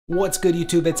What's good,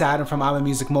 YouTube? It's Adam from I'm a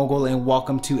Music Mogul and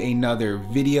welcome to another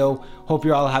video. Hope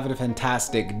you're all having a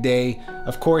fantastic day.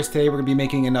 Of course, today we're going to be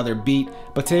making another beat,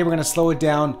 but today we're going to slow it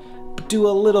down, do a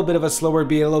little bit of a slower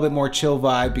beat, a little bit more chill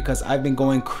vibe, because I've been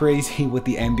going crazy with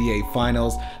the NBA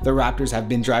Finals. The Raptors have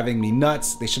been driving me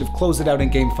nuts. They should have closed it out in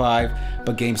Game 5,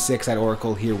 but Game 6 at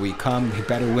Oracle, here we come. They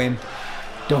better win.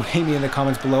 Don't hate me in the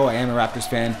comments below. I am a Raptors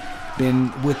fan.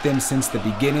 Been with them since the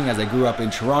beginning as I grew up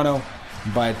in Toronto,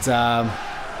 but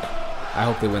I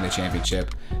hope they win the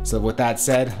championship. So with that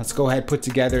said, let's go ahead and put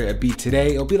together a beat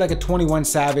today. It'll be like a 21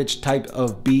 Savage type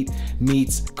of beat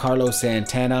meets Carlos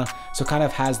Santana. So kind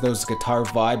of has those guitar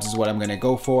vibes is what I'm gonna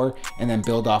go for, and then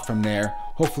build off from there.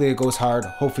 Hopefully it goes hard.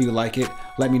 Hopefully you like it.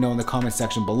 Let me know in the comment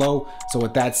section below. So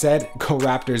with that said, go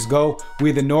Raptors go.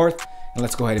 We the North. And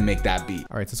let's go ahead and make that beat.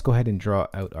 All right, so let's go ahead and draw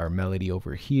out our melody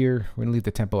over here. We're gonna leave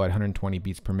the tempo at 120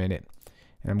 beats per minute.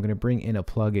 And I'm gonna bring in a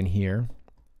plugin here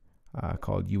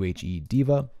called UHE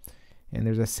Diva, and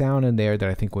there's a sound in there that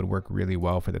I think would work really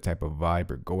well for the type of vibe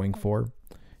we're going for,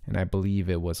 and I believe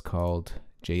it was called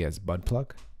JS Bud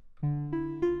Plug.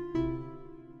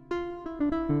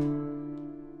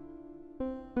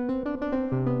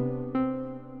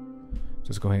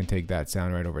 Just go ahead and take that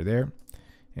sound right over there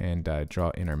and draw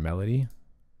in our melody.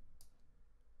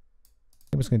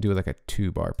 I'm just gonna do like a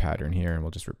 2-bar pattern here, and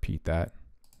we'll just repeat that.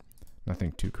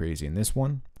 Nothing too crazy in this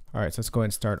one. All right, so let's go ahead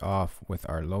and start off with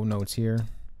our low notes here.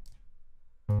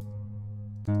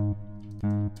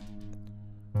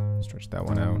 Stretch that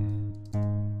one out.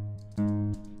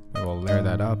 And we'll layer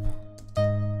that up.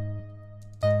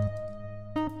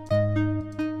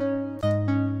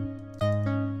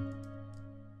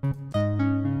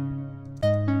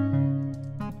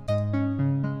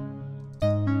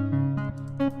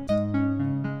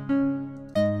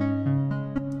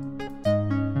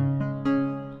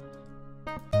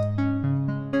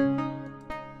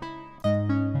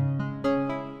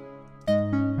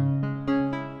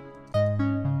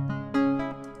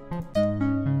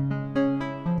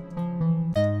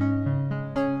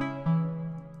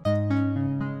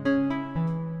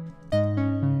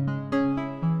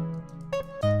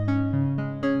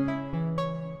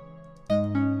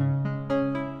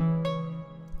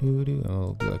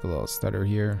 I'll do like a little stutter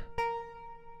here.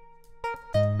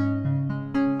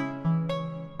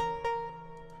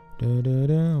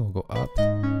 We'll go up.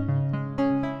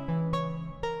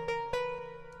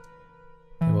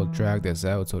 And we'll drag this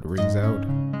out so it rings out.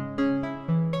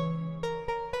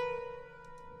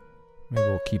 Maybe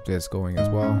we'll keep this going as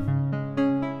well.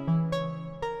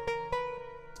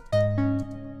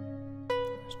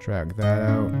 Let's drag that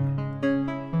out.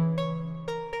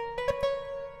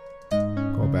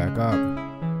 Back up.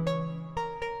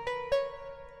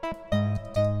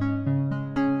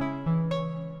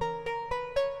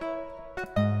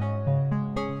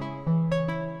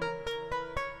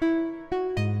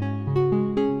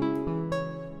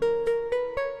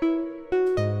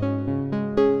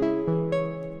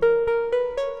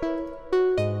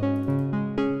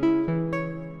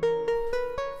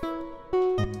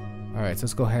 All right, so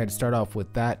let's go ahead and start off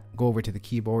with that. Go over to the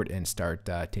keyboard and start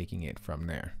taking it from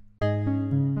there.